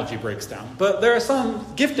analogy breaks down. But there are some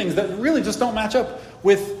giftings that really just don't match up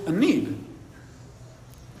with a need.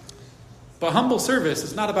 But humble service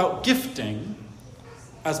is not about gifting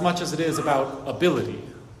as much as it is about ability,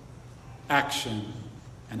 action,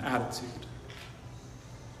 and attitude.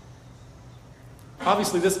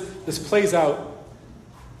 Obviously, this plays out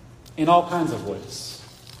in all kinds of ways.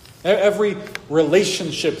 Every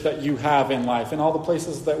relationship that you have in life, in all the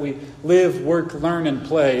places that we live, work, learn, and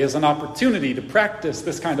play, is an opportunity to practice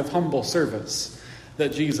this kind of humble service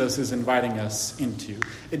that Jesus is inviting us into.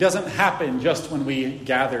 It doesn't happen just when we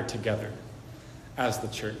gather together as the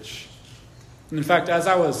church. And in fact, as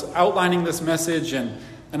I was outlining this message and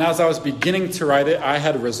as I was beginning to write it, I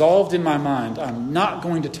had resolved in my mind, I'm not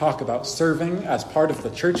going to talk about serving as part of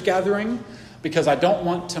the church gathering because I don't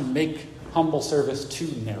want to make humble service too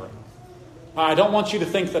narrow. I don't want you to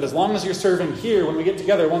think that as long as you're serving here when we get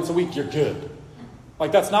together once a week, you're good.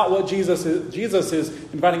 Like, that's not what Jesus is. Jesus is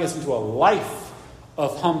inviting us into a life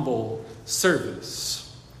of humble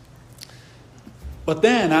service. But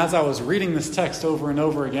then, as I was reading this text over and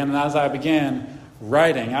over again, and as I began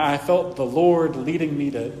writing, I felt the Lord leading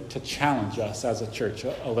me to challenge us as a church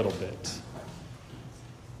a little bit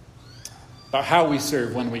about how we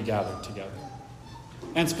serve when we gather together.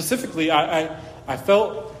 And specifically, I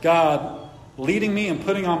felt God leading me and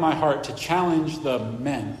putting on my heart to challenge the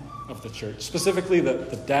men of the church, specifically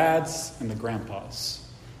the dads and the grandpas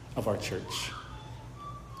of our church.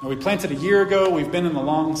 Now, we planted a year ago. We've been in the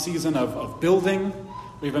long season of building.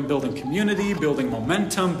 We've been building community, building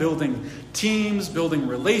momentum, building teams, building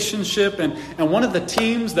relationship. And one of the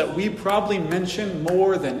teams that we probably mention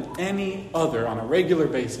more than any other on a regular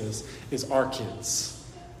basis is our kids.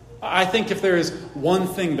 I think if there is one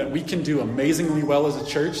thing that we can do amazingly well as a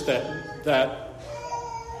church that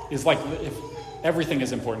is like, if everything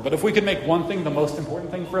is important, but if we could make one thing the most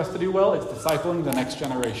important thing for us to do well, it's discipling the next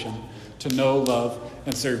generation to know, love,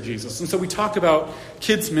 and serve Jesus. And so we talk about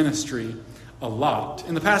kids ministry a lot.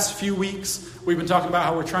 In the past few weeks, we've been talking about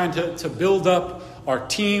how we're trying to build up our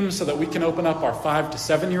team so that we can open up our 5 to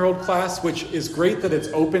 7-year-old class, which is great that it's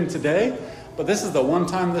open today, but this is the one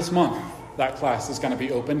time this month that class is going to be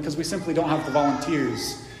open because we simply don't have the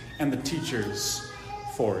volunteers and the teachers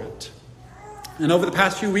for it. And over the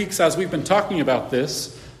past few weeks, as we've been talking about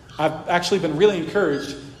this, I've actually been really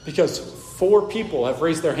encouraged because 4 people have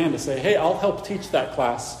raised their hand to say, hey, I'll help teach that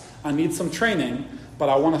class. I need some training, but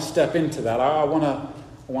I want to step into that. I want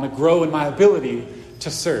to grow in my ability to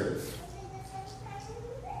serve.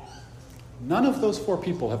 None of those 4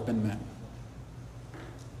 people have been men.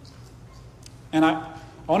 And I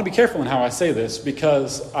want to be careful in how I say this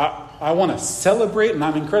because I want to celebrate, and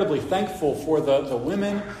I'm incredibly thankful for the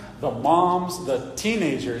women, the moms, the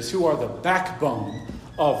teenagers who are the backbone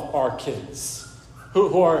of our kids,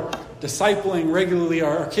 who are discipling regularly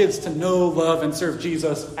our kids to know, love, and serve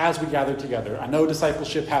Jesus as we gather together. I know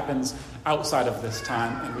discipleship happens outside of this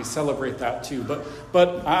time, and we celebrate that too.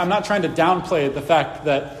 But I'm not trying to downplay the fact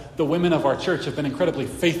that the women of our church have been incredibly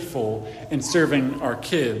faithful in serving our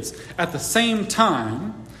kids. At the same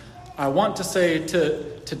time, I want to say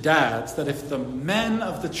to dads that if the men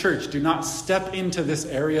of the church do not step into this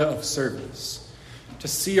area of service, to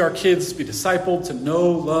see our kids be discipled, to know,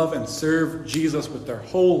 love, and serve Jesus with their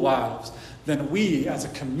whole lives, then we as a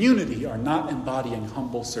community are not embodying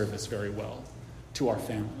humble service very well to our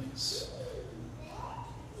families.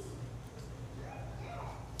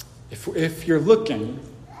 If you're looking,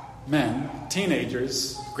 men,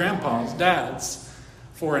 teenagers, grandpas, dads,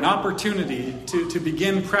 for an opportunity to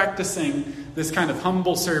begin practicing this kind of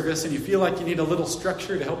humble service, and you feel like you need a little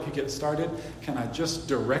structure to help you get started, can I just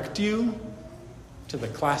direct you to the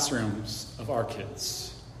classrooms of our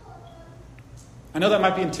kids? I know that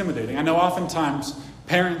might be intimidating. I know oftentimes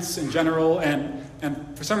parents in general, and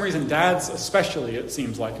for some reason dads especially, it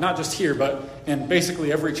seems like, not just here, but in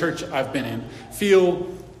basically every church I've been in, feel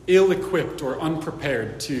ill-equipped or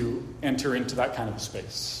unprepared to enter into that kind of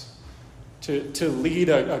space. to lead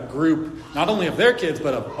a group, not only of their kids,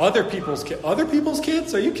 but of other people's kids. Other people's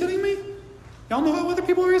kids? Are you kidding me? Y'all know how other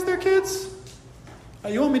people raise their kids?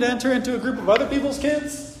 You want me to enter into a group of other people's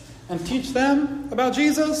kids and teach them about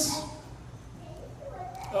Jesus?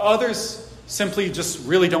 Others simply just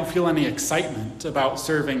really don't feel any excitement about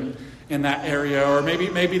serving in that area, or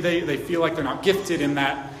maybe they feel like they're not gifted in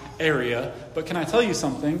that area. But can I tell you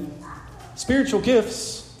something? Spiritual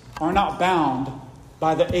gifts are not bound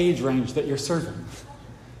by the age range that you're serving.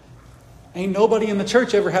 Ain't nobody in the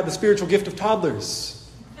church ever had the spiritual gift of toddlers.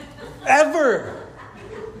 Ever.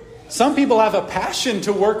 Some people have a passion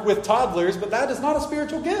to work with toddlers, but that is not a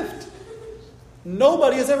spiritual gift.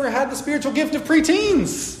 Nobody has ever had the spiritual gift of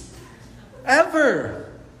preteens.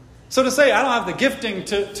 Ever. So to say I don't have the gifting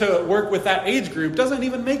to work with that age group doesn't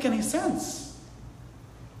even make any sense.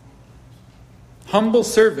 Humble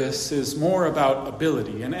service is more about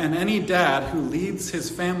ability. And any dad who leads his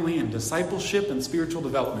family in discipleship and spiritual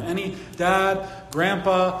development, any dad,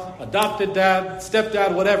 grandpa, adopted dad,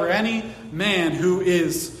 stepdad, whatever, any man who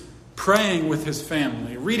is praying with his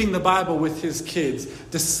family, reading the Bible with his kids,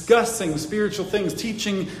 discussing spiritual things,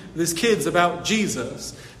 teaching his kids about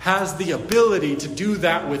Jesus, has the ability to do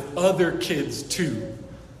that with other kids too,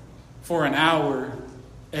 for an hour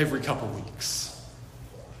every couple weeks.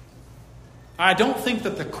 I don't think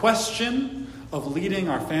that the question of leading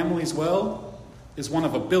our families well is one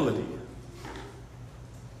of ability,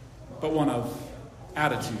 but one of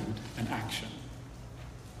attitude and action.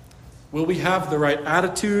 Will we have the right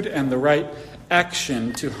attitude and the right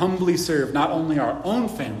action to humbly serve not only our own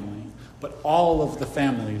family, but all of the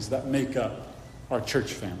families that make up our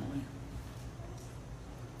church family?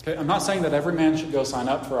 Okay, I'm not saying that every man should go sign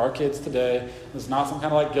up for our kids today. It's not some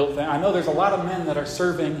kind of like guilt thing. I know there's a lot of men that are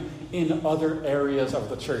serving in other areas of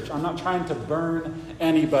the church. I'm not trying to burn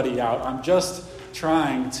anybody out. I'm just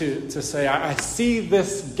trying to say I see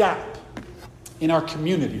this gap in our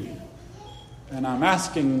community. And I'm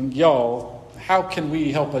asking y'all, how can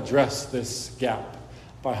we help address this gap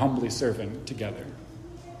by humbly serving together?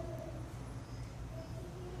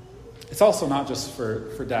 It's also not just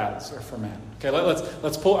for dads or for men. Okay,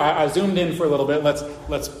 let's pull. I zoomed in for a little bit.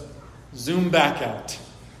 Let's zoom back out.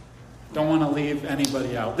 Don't want to leave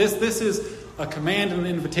anybody out. This is a command and an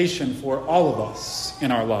invitation for all of us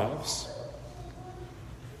in our lives.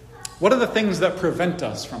 What are the things that prevent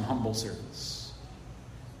us from humble service?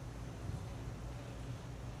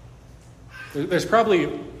 There's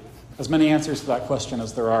probably as many answers to that question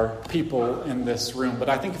as there are people in this room. But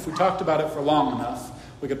I think if we talked about it for long enough,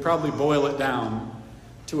 we could probably boil it down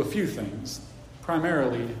to a few things.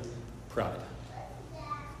 Primarily, pride.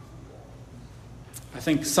 I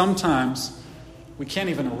think sometimes we can't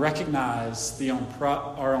even recognize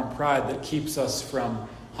our own pride that keeps us from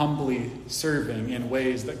humbly serving in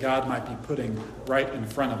ways that God might be putting right in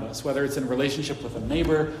front of us, whether it's in relationship with a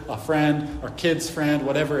neighbor, a friend, our kid's friend,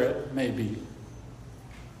 whatever it may be.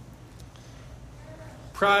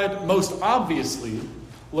 Pride most obviously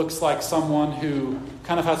looks like someone who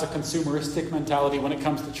kind of has a consumeristic mentality when it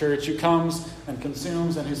comes to church, who comes and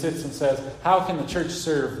consumes and who sits and says, how can the church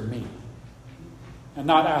serve me? And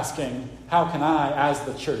not asking, how can I, as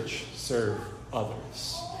the church, serve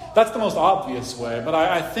others? That's the most obvious way, but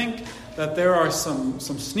I think that there are some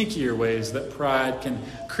sneakier ways that pride can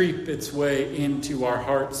creep its way into our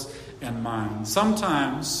hearts and minds.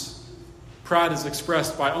 Sometimes pride is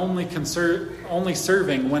expressed by only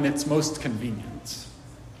serving when it's most convenient.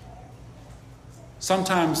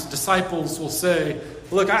 Sometimes disciples will say,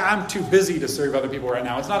 look, I'm too busy to serve other people right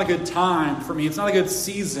now. It's not a good time for me. It's not a good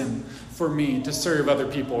season for me to serve other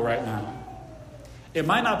people right now. It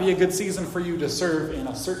might not be a good season for you to serve in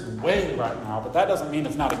a certain way right now, but that doesn't mean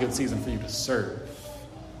it's not a good season for you to serve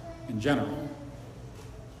in general.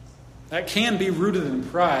 That can be rooted in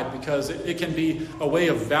pride because it can be a way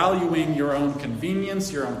of valuing your own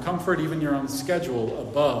convenience, your own comfort, even your own schedule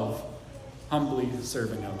above humbly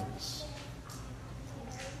serving others.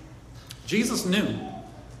 Jesus knew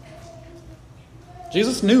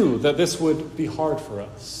that this would be hard for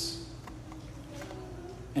us.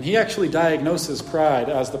 And he actually diagnoses pride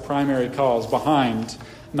as the primary cause behind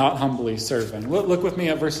not humbly serving. Look with me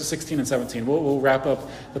at verses 16 and 17. We'll wrap up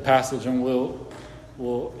the passage and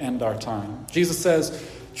we'll end our time. Jesus says,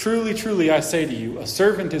 "Truly, truly, I say to you, a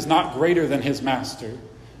servant is not greater than his master,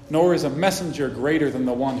 nor is a messenger greater than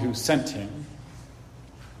the one who sent him.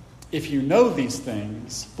 If you know these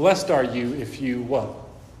things, blessed are you if you" what?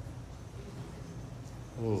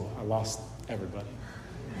 Oh, I lost everybody.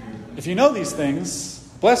 If you know these things,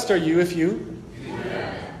 blessed are you if you...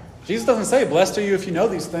 Jesus doesn't say, blessed are you if you know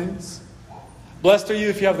these things. Blessed are you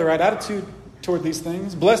if you have the right attitude. toward these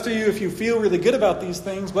things. Blessed are you if you feel really good about these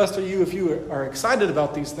things. Blessed are you if you are excited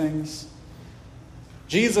about these things.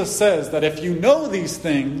 Jesus says that if you know these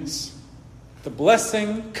things, the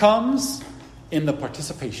blessing comes in the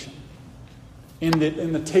participation, in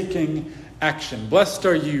the taking action. Blessed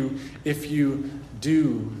are you if you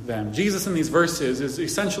do them. Jesus in these verses is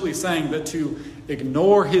essentially saying that to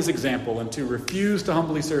ignore his example and to refuse to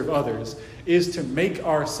humbly serve others is to make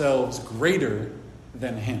ourselves greater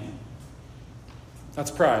than him.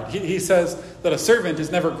 That's pride. He says that a servant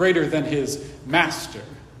is never greater than his master.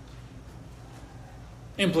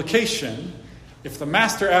 Implication, if the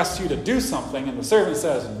master asks you to do something and the servant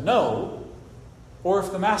says no, or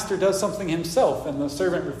if the master does something himself and the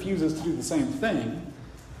servant refuses to do the same thing,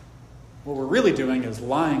 what we're really doing is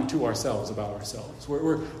lying to ourselves about ourselves.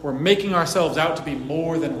 We're making ourselves out to be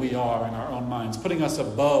more than we are in our own minds, putting us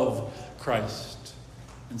above Christ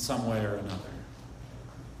in some way or another.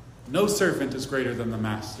 No servant is greater than the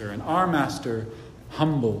master, and our master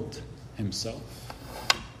humbled himself.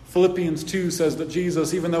 Philippians 2 says that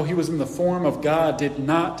Jesus, even though he was in the form of God, did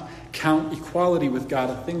not count equality with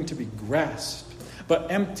God a thing to be grasped,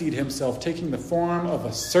 but emptied himself, taking the form of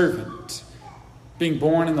a servant, being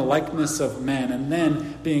born in the likeness of men, and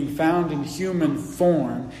then being found in human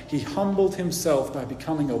form, he humbled himself by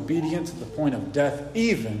becoming obedient to the point of death,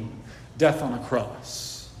 even death on a cross.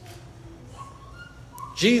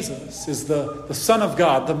 Jesus is the Son of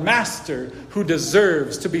God, the Master who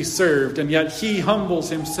deserves to be served, and yet he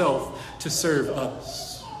humbles himself to serve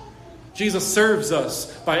us. Jesus serves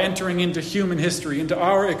us by entering into human history, into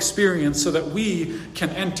our experience, so that we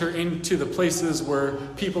can enter into the places where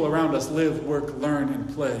people around us live, work, learn,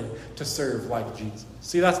 and play to serve like Jesus.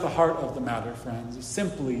 See, that's the heart of the matter, friends, is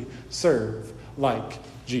simply serve like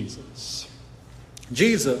Jesus.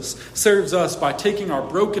 Jesus serves us by taking our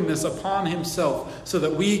brokenness upon himself so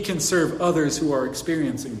that we can serve others who are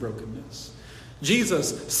experiencing brokenness.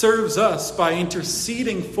 Jesus serves us by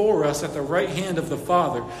interceding for us at the right hand of the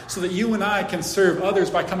Father so that you and I can serve others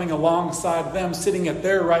by coming alongside them, sitting at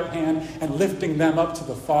their right hand and lifting them up to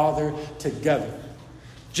the Father together.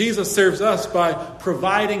 Jesus serves us by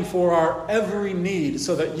providing for our every need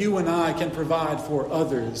so that you and I can provide for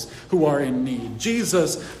others who are in need.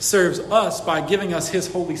 Jesus serves us by giving us his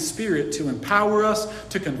Holy Spirit to empower us,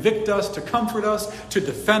 to convict us, to comfort us, to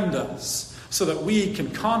defend us, so that we can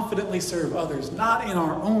confidently serve others, not in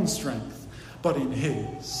our own strength, but in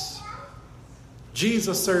his.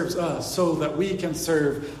 Jesus serves us so that we can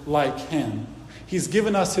serve like him. He's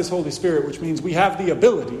given us his Holy Spirit, which means we have the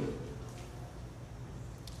ability.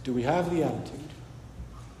 Do we have the attitude?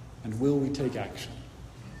 And will we take action?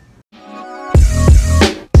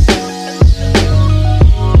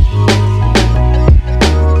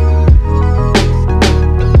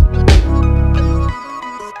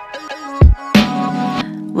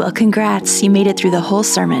 Well, congrats. You made it through the whole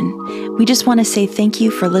sermon. We just want to say thank you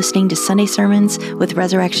for listening to Sunday Sermons with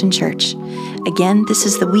Resurrection Church. Again, this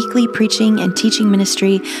is the weekly preaching and teaching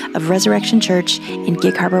ministry of Resurrection Church in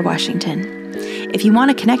Gig Harbor, Washington. If you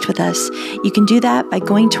want to connect with us, you can do that by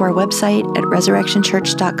going to our website at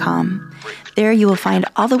resurrectionchurch.com. There you will find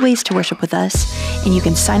all the ways to worship with us, and you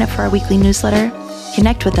can sign up for our weekly newsletter,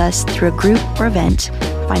 connect with us through a group or event,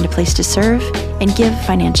 find a place to serve, and give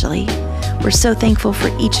financially. We're so thankful for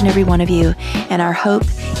each and every one of you, and our hope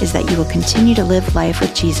is that you will continue to live life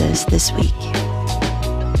with Jesus this week.